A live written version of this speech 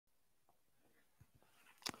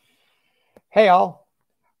Hey all,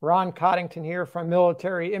 Ron Coddington here from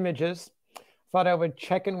Military Images. Thought I would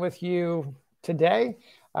check in with you today.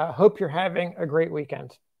 Hope you're having a great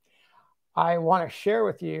weekend. I want to share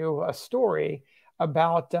with you a story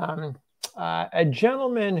about a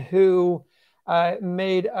gentleman who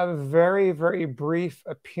made a very, very brief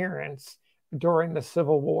appearance during the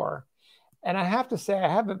Civil War. And I have to say, I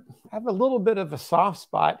have a little bit of a soft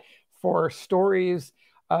spot for stories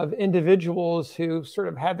of individuals who sort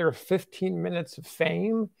of had their 15 minutes of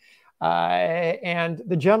fame. And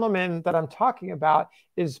the gentleman that I'm talking about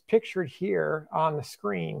is pictured here on the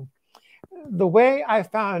screen. The way I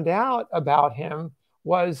found out about him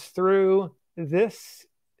was through this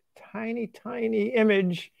tiny, tiny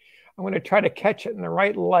image. I'm going to try to catch it in the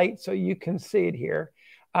right light so you can see it here.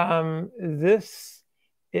 This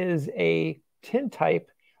is a tintype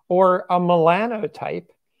or a melanotype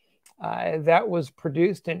that was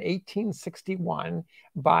produced in 1861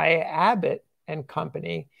 by Abbott and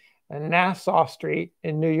Company in Nassau Street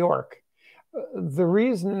in New York. The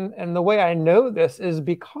reason and the way I know this is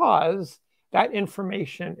because that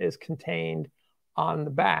information is contained on the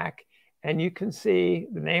back, and you can see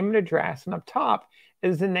the name and address, and up top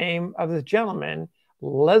is the name of the gentleman,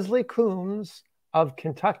 Leslie Coombs of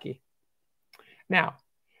Kentucky. Now,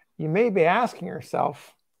 you may be asking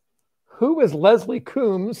yourself, who is Leslie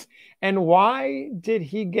Coombs and why did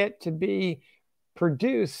he get to be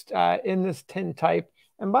produced in this tintype?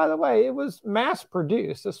 And by the way, it was mass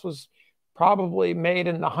produced. This was probably made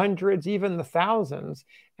in the hundreds, even the thousands,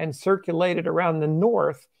 and circulated around the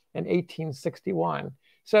North in 1861.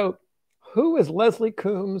 So who is Leslie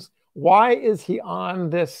Coombs? Why is he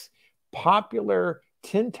on this popular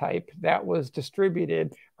tintype that was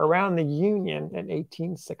distributed around the Union in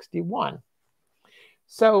 1861?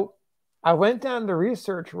 So I went down the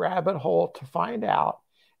research rabbit hole to find out,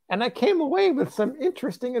 and I came away with some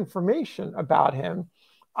interesting information about him.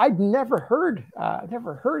 I'd never heard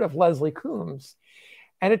of Leslie Coombs,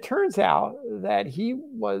 and it turns out that he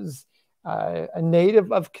was a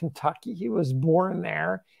native of Kentucky. He was born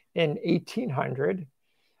there in 1800,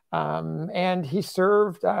 and he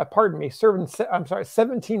served. Served in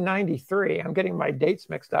 1793. I'm getting my dates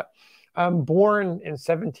mixed up. Born in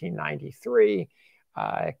 1793.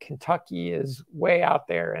 Kentucky is way out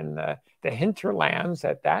there in the hinterlands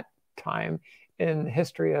at that time in the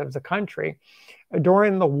history of the country.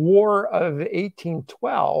 During the War of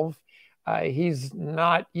 1812, he's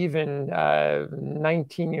not even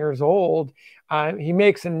 19 years old. He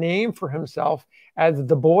makes a name for himself as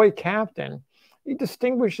the boy captain. He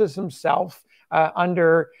distinguishes himself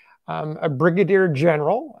under a brigadier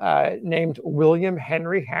general named William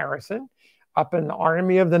Henry Harrison up in the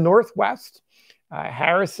Army of the Northwest.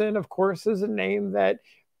 Harrison, of course, is a name that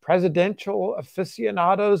presidential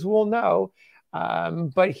aficionados will know.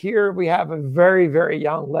 But here we have a very, very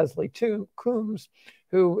young Leslie Coombs,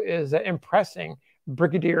 who is impressing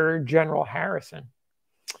Brigadier General Harrison.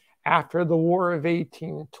 After the War of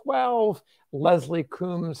 1812, Leslie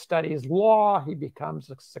Coombs studies law. He becomes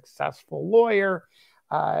a successful lawyer,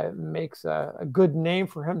 makes a good name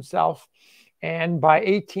for himself. And by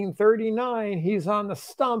 1839, he's on the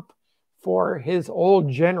stump for his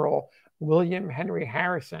old general, William Henry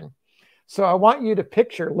Harrison. So I want you to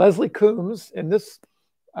picture Leslie Coombs in this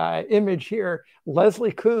image here.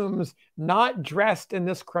 Leslie Coombs not dressed in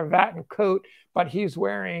this cravat and coat, but he's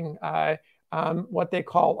wearing what they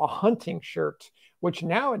call a hunting shirt, which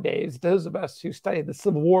nowadays those of us who studied the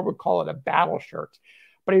Civil War would call it a battle shirt.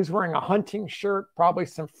 But he's wearing a hunting shirt, probably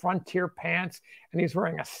some frontier pants, and he's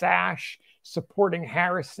wearing a sash supporting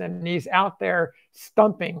Harrison. And he's out there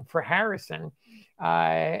stumping for Harrison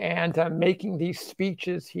and making these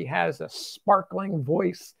speeches. He has a sparkling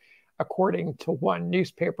voice, according to one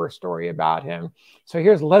newspaper story about him. So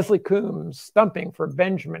here's Leslie Coombs stumping for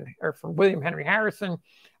William Henry Harrison.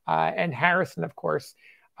 And Harrison, of course,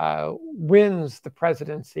 wins the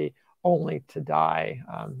presidency only to die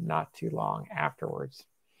not too long afterwards.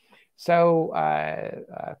 So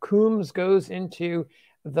Coombs goes into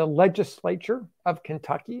the legislature of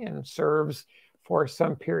Kentucky and serves for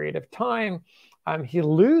some period of time. He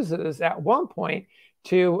loses at one point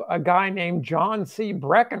to a guy named John C.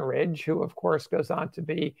 Breckinridge, who, of course, goes on to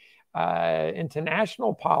be into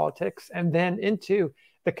national politics and then into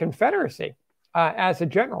the Confederacy as a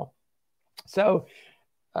general. So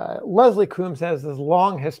Leslie Coombs has this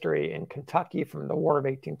long history in Kentucky from the War of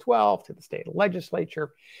 1812 to the state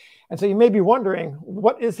legislature. And so you may be wondering,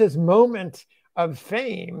 what is his moment of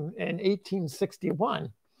fame in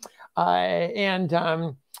 1861?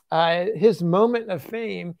 His moment of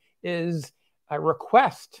fame is a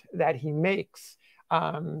request that he makes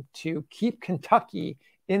to keep Kentucky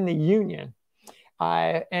in the Union.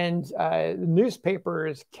 The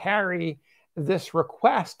newspapers carry this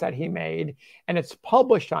request that he made, and it's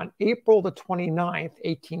published on April the 29th,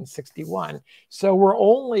 1861. So we're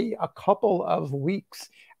only a couple of weeks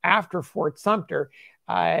after Fort Sumter,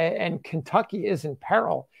 and Kentucky is in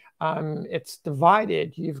peril. It's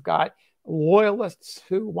divided. You've got loyalists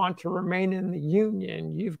who want to remain in the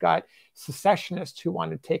Union. You've got secessionists who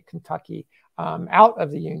want to take Kentucky out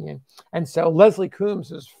of the Union. And so Leslie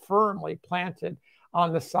Coombs is firmly planted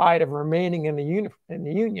on the side of remaining in the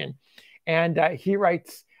Union. And he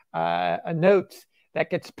writes a note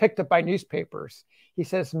that gets picked up by newspapers. He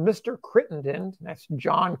says, Mr. Crittenden, that's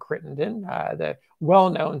John Crittenden, the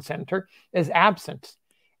well-known senator, is absent.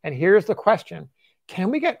 And here's the question.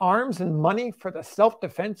 Can we get arms and money for the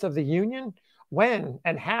self-defense of the Union? When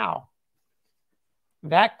and how?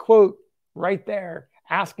 That quote right there,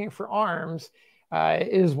 asking for arms,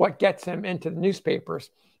 is what gets him into the newspapers.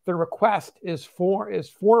 The request is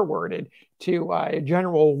forwarded to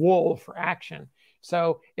General Wool for action.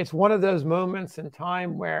 So it's one of those moments in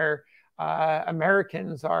time where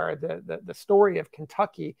Americans are, the story of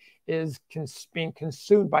Kentucky is being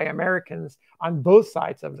consumed by Americans on both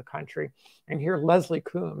sides of the country. And here Leslie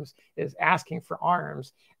Coombs is asking for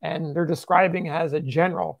arms, and they're describing him as a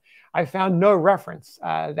general. I found no reference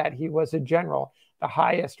that he was a general. The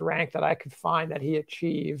highest rank that I could find that he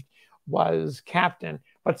achieved was captain,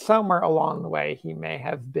 but somewhere along the way, he may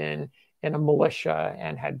have been in a militia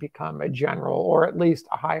and had become a general, or at least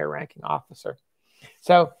a higher ranking officer.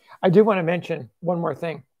 So I do want to mention one more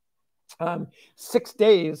thing. 6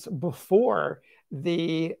 days before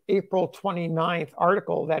the April 29th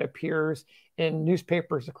article that appears in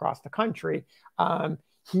newspapers across the country,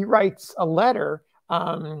 he writes a letter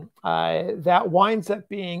that winds up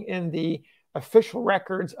being in the official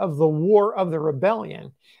records of the War of the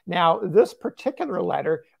Rebellion. Now, this particular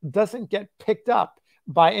letter doesn't get picked up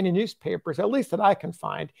by any newspapers, at least that I can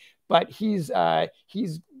find, but he's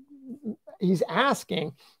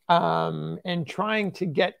asking and trying to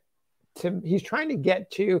get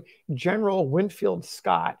to General Winfield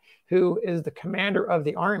Scott, who is the commander of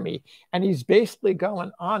the army, and he's basically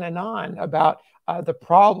going on and on about the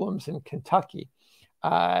problems in Kentucky.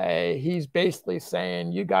 He's basically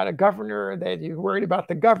saying, you got a governor that he's worried about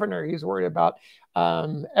the governor. He's worried about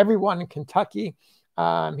everyone in Kentucky.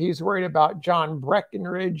 He's worried about John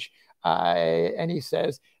Breckinridge. And he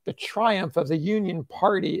says, the triumph of the Union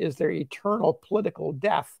Party is their eternal political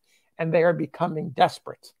death, and they are becoming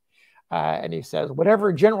desperate. And he says,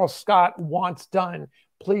 whatever General Scott wants done,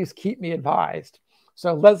 please keep me advised.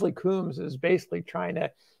 So Leslie Coombs is basically trying to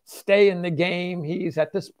stay in the game. He's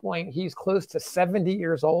at this point, he's close to 70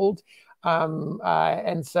 years old.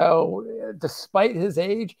 And so despite his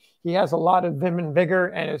age, he has a lot of vim and vigor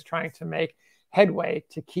and is trying to make headway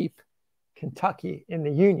to keep Kentucky in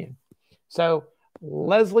the Union. So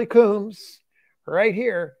Leslie Coombs right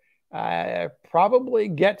here probably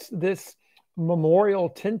gets this memorial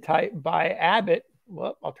tintype by Abbott.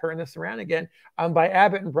 Well, I'll turn this around again, by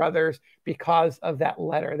Abbott and Brothers because of that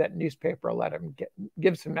letter, that newspaper letter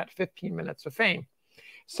gives him that 15 minutes of fame.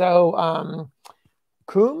 So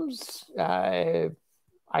Coombs, I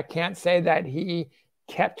can't say that he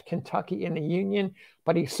kept Kentucky in the Union,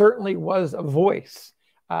 but he certainly was a voice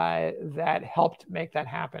that helped make that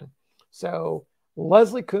happen. So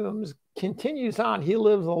Leslie Coombs continues on. He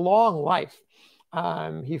lives a long life.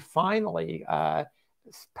 He finally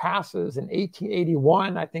passes in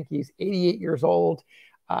 1881. I think he's 88 years old.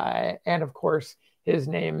 And of course, his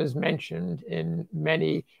name is mentioned in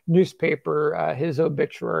many newspapers. His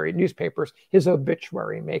obituary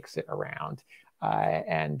makes it around.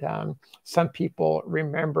 And some people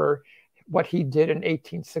remember what he did in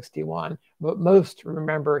 1861, but most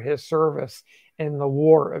remember his service in the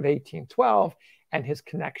War of 1812 and his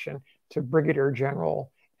connection to Brigadier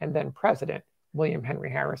General and then President William Henry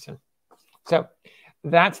Harrison. So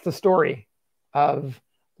that's the story of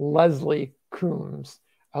Leslie Coombs.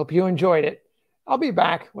 I hope you enjoyed it. I'll be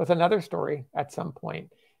back with another story at some point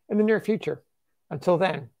in the near future. Until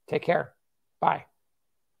then, take care. Bye.